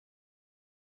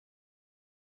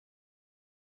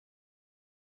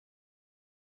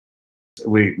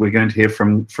we're going to hear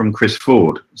from Chris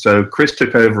Ford. So Chris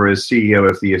took over as CEO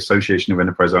of the Association of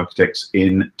Enterprise Architects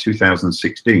in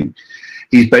 2016.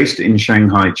 He's based in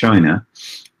Shanghai, China,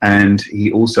 and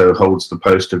he also holds the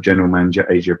post of General Manager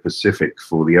Asia Pacific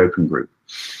for the Open Group.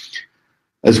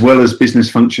 As well as business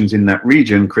functions in that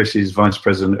region, Chris is Vice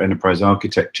President of Enterprise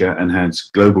Architecture and has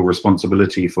global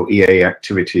responsibility for EA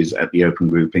activities at the Open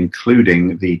Group,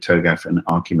 including the TOGAF and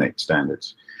Archimate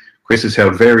standards. Chris has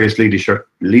held various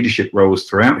leadership roles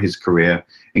throughout his career,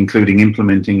 including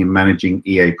implementing and managing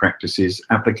EA practices,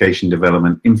 application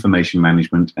development, information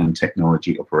management, and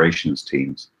technology operations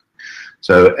teams.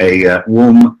 So a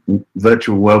warm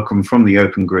virtual welcome from the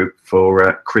Open Group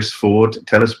for Chris Ford.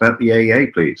 Tell us about the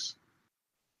AEA, please.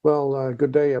 Well,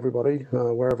 good day, everybody,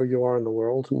 wherever you are in the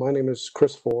world. My name is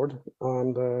Chris Ford.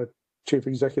 I'm the Chief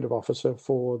Executive Officer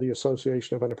for the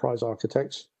Association of Enterprise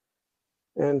Architects.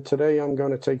 And today I'm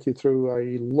going to take you through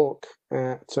a look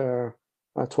at our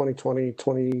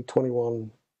 2020-2021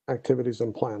 activities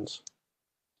and plans.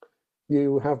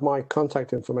 You have my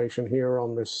contact information here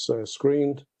on this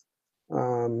screen,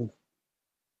 but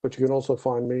you can also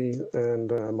find me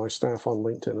and my staff on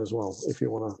LinkedIn as well if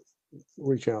you want to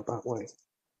reach out that way.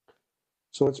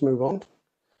 So let's move on.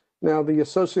 Now, the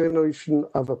Association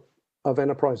of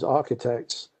Enterprise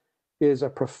Architects is a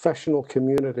professional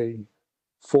community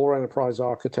for enterprise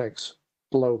architects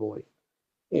globally.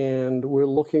 And we're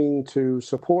looking to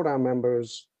support our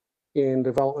members in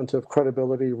development of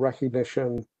credibility,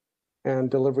 recognition,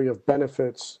 and delivery of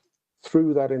benefits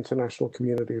through that international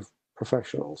community of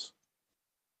professionals.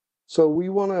 So we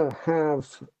want to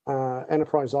have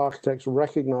enterprise architects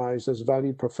recognized as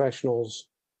valued professionals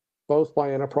both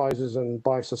by enterprises and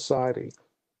by society.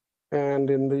 And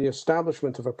in the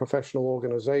establishment of a professional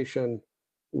organization,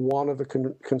 one of the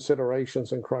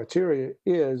considerations and criteria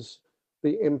is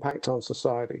the impact on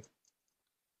society.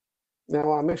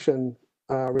 Now, our mission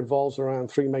revolves around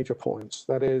three major points.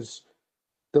 That is,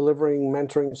 delivering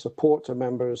mentoring and support to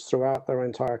members throughout their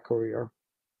entire career,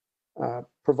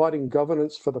 providing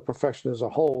governance for the profession as a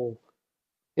whole,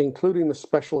 including the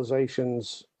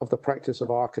specializations of the practice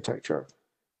of architecture.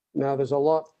 Now, there's a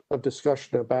lot of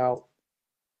discussion about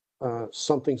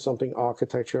something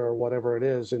architecture or whatever it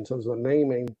is in terms of the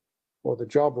naming or the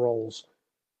job roles.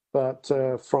 But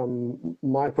from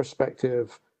my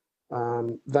perspective,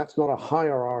 that's not a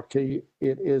hierarchy.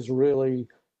 It is really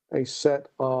a set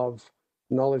of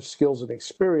knowledge, skills, and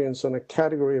experience and a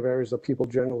category of areas that people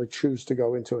generally choose to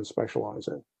go into and specialize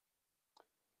in.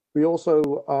 We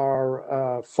also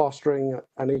are fostering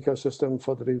an ecosystem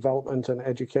for the development and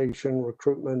education,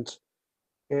 recruitment,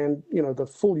 and the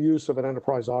full use of an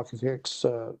enterprise architect's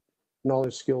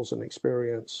knowledge, skills, and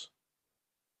experience.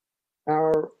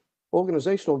 Our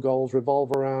organizational goals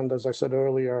revolve around, as I said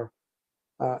earlier,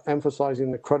 emphasizing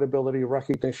the credibility,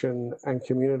 recognition, and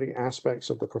community aspects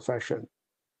of the profession.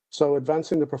 So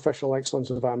advancing the professional excellence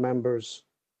of our members,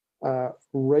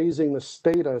 raising the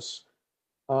status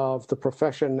of the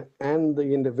profession and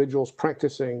the individuals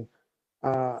practicing,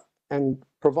 and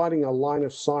providing a line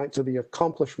of sight to the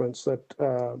accomplishments that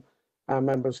our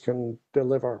members can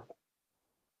deliver.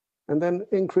 And then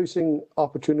increasing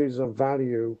opportunities of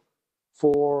value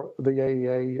for the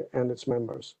AEA and its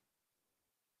members.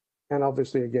 And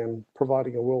obviously, again,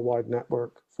 providing a worldwide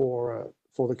network for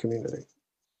the community.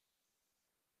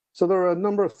 So there are a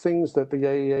number of things that the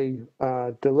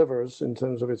AEA delivers in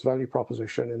terms of its value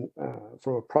proposition. And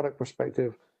from a product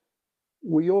perspective,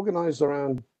 we organize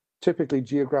around typically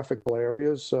geographical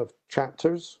areas of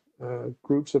chapters,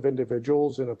 groups of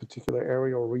individuals in a particular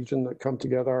area or region that come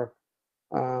together.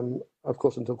 Of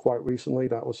course, until quite recently,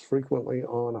 that was frequently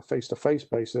on a face-to-face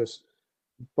basis.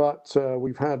 But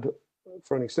we've had,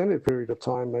 for an extended period of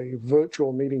time, a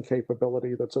virtual meeting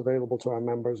capability that's available to our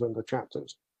members and the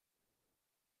chapters.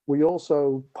 We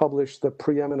also publish the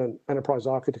preeminent Enterprise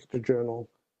Architecture Journal,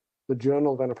 the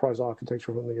Journal of Enterprise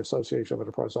Architecture from the Association of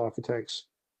Enterprise Architects,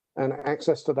 and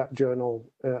access to that journal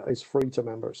is free to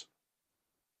members.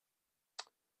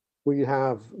 We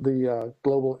have the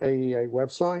global AEA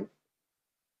website.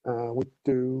 We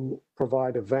do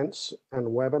provide events and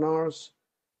webinars.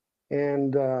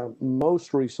 And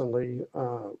most recently,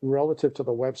 relative to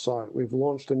the website, we've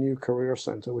launched a new career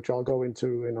center, which I'll go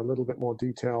into in a little bit more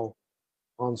detail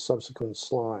on subsequent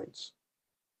slides.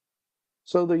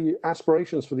 So the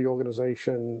aspirations for the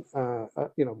organization,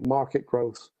 market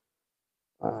growth,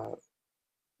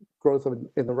 growth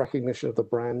in the recognition of the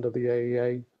brand of the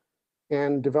AEA,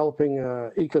 and developing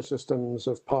ecosystems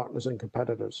of partners and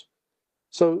competitors.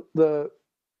 So the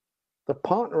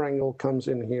partner angle comes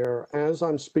in here as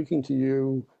I'm speaking to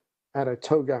you at a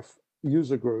TOGAF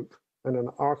user group and an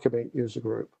Archimate user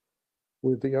group.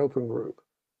 with the Open Group.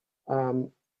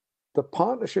 The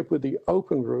partnership with the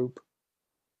Open Group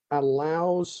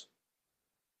allows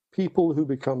people who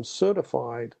become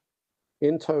certified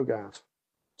in TOGAF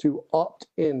to opt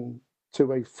in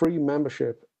to a free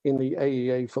membership in the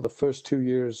AEA for the first 2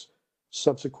 years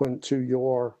subsequent to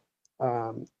your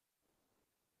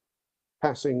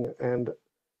passing and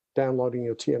downloading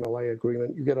your TMLA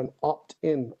agreement. You get an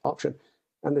opt-in option.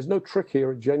 And there's no trick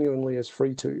here. It genuinely is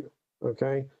free to you,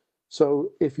 okay?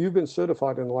 So if you've been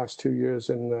certified in the last 2 years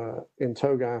in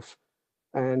TOGAF,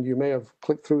 and you may have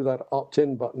clicked through that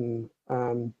opt-in button,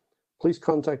 please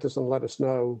contact us and let us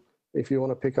know if you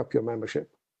want to pick up your membership.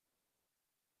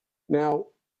 Now,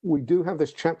 we do have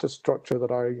this chapter structure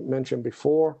that I mentioned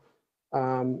before.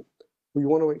 We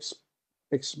want to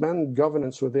expand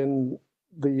governance within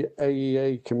the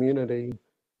AEA community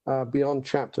beyond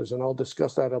chapters, and I'll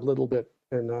discuss that a little bit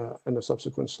in a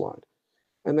subsequent slide.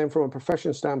 And then from a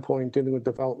profession standpoint, dealing with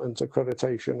development,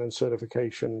 accreditation, and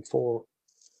certification for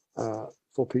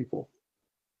people.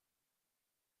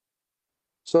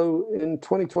 So in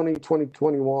 2020,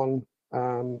 2021,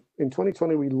 in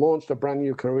 2020, we launched a brand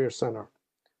new career center.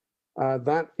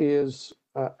 That is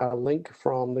a link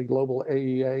from the global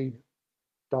AEA.org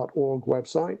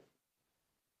website.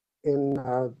 In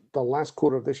the last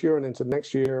quarter of this year and into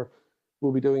next year,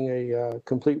 we'll be doing a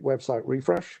complete website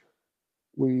refresh.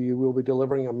 We will be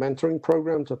delivering a mentoring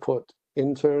program to put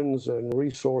interns and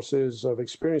resources of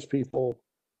experienced people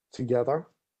together.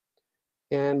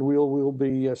 And we'll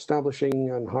be establishing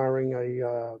and hiring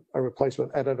a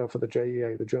replacement editor for the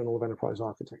JEA, the Journal of Enterprise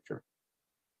Architecture.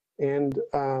 And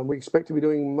we expect to be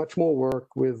doing much more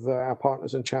work with our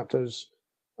partners and chapters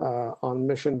on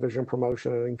mission, vision,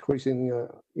 promotion, and increasing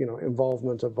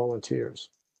involvement of volunteers.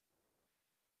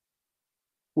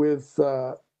 With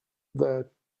the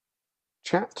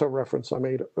chapter reference I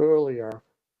made earlier,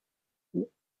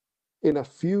 in a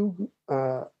few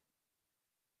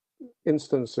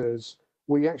instances,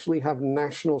 we actually have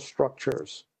national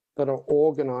structures that are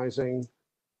organizing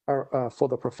for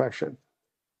the profession.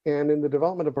 And in the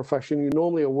development of profession, you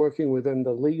normally are working within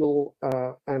the legal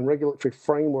and regulatory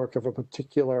framework of a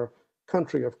particular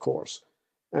country, of course.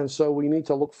 And so we need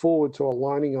to look forward to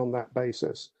aligning on that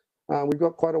basis. We've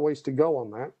got quite a ways to go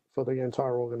on that for the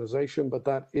entire organization, but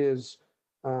that is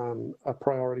a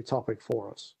priority topic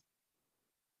for us.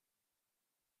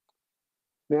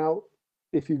 Now,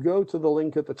 if you go to the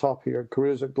link at the top here,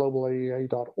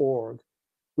 careers@globalaea.org,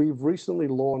 we've recently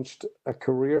launched a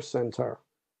career center.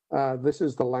 This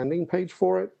is the landing page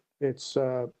for it. It's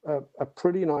a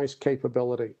pretty nice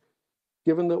capability.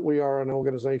 Given that we are an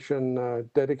organization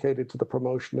dedicated to the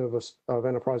promotion of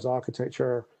enterprise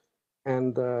architecture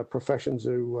and professions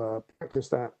who practice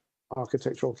that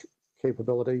architectural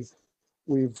capability,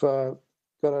 we've got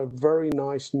a very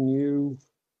nice new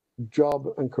job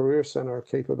and career center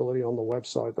capability on the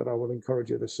website that I would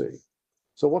encourage you to see.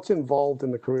 So what's involved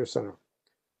in the career center?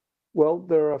 Well,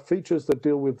 there are features that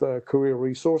deal with career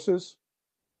resources.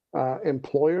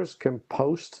 Employers can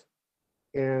post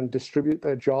and distribute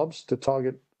their jobs to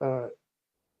target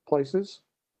places.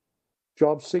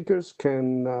 Job seekers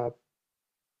can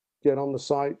get on the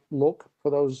site, look for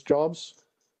those jobs.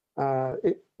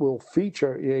 It will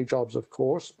feature EA jobs, of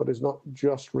course, but is not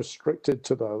just restricted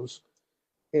to those.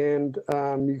 And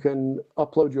you can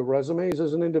upload your resumes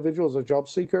as an individual, as a job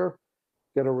seeker,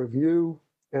 get a review,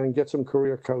 and get some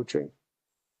career coaching.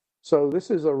 So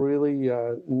this is a really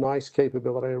nice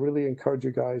capability. I really encourage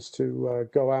you guys to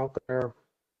go out there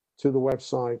to the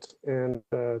website and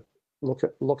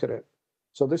look at it.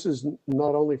 So this is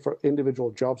not only for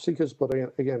individual job seekers, but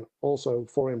again, also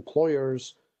for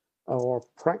employers or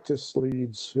practice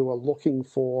leads who are looking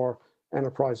for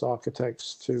enterprise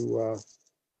architects to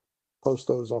post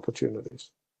those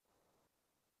opportunities.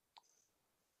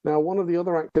 Now, one of the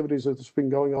other activities that's been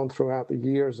going on throughout the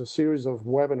year is a series of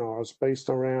webinars based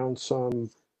around some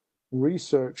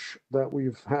research that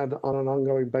we've had on an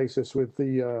ongoing basis with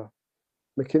the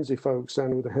McKinsey folks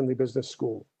and with the Henley Business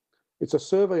School. It's a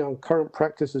survey on current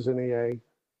practices in EA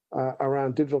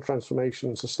around digital transformation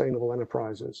and sustainable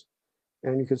enterprises.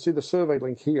 And you can see the survey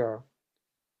link here.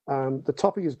 The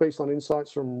topic is based on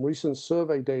insights from recent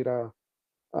survey data,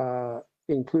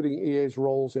 including EA's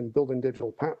roles in building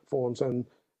digital platforms, and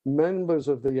members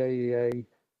of the AEA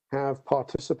have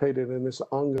participated in this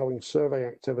ongoing survey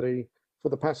activity for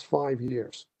the past 5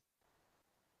 years.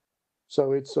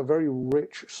 So it's a very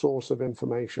rich source of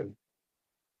information.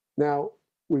 Now,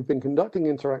 we've been conducting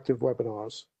interactive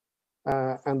webinars,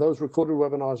 and those recorded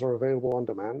webinars are available on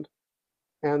demand.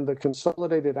 And the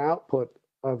consolidated output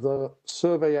of the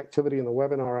survey activity and the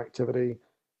webinar activity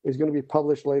is going to be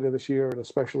published later this year in a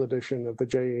special edition of the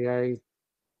JEA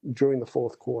during the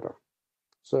fourth quarter.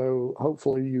 So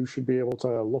hopefully you should be able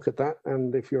to look at that.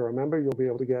 And if you're a member, you'll be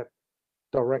able to get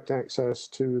direct access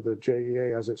to the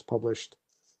JEA as it's published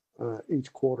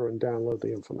each quarter and download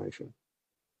the information.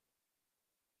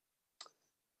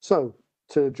 So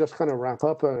to just kind of wrap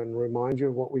up and remind you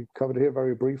of what we've covered here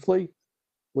very briefly,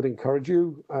 would encourage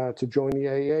you to join the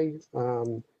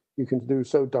AEA. You can do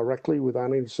so directly with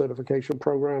any certification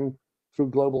program through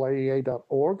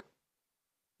globalaea.org.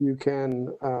 You can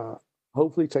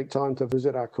hopefully take time to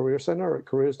visit our Career Center at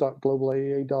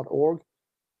careers.globalaea.org,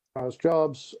 browse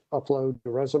jobs, upload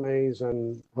your resumes,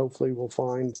 and hopefully we'll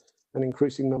find an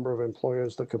increasing number of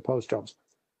employers that can post jobs.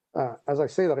 As I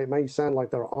say that, it may sound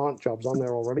like there aren't jobs on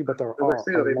there already, but there are. As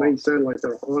I say that, it may sound like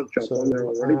there aren't jobs on there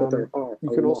already, but there are. You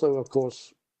can also, of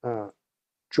course,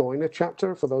 join a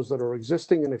chapter for those that are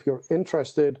existing, and if you're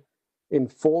interested in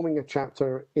forming a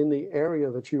chapter in the area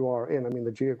that you are in, I mean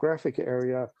the geographic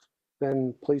area,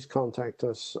 then please contact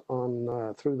us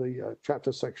on through the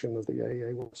chapter section of the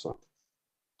AEA website.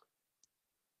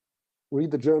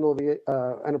 Read the Journal of the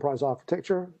Enterprise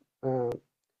Architecture, and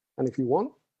if you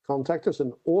want, contact us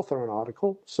and author an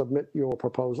article, submit your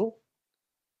proposal,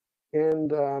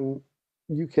 and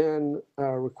you can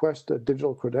request a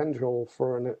digital credential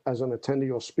for as an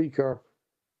attendee or speaker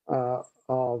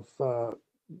of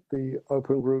the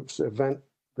Open Groups event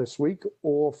this week,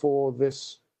 or for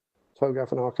this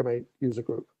TOGAF and Archimate user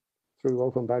group through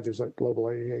open badges at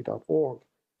globalaea.org.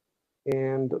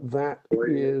 And that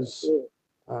is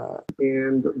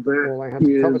all I have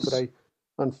to cover today.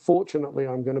 Unfortunately,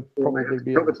 I'm going to probably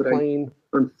be on a plane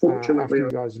after you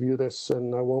guys view this,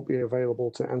 and I won't be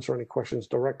available to answer any questions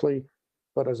directly.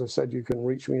 But as I said, you can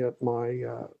reach me at my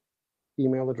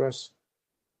email address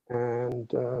and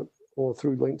or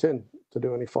through LinkedIn to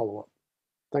do any follow-up.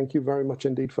 Thank you very much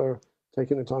indeed for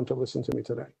taking the time to listen to me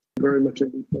today. Very much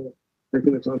indeed for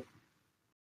taking the time.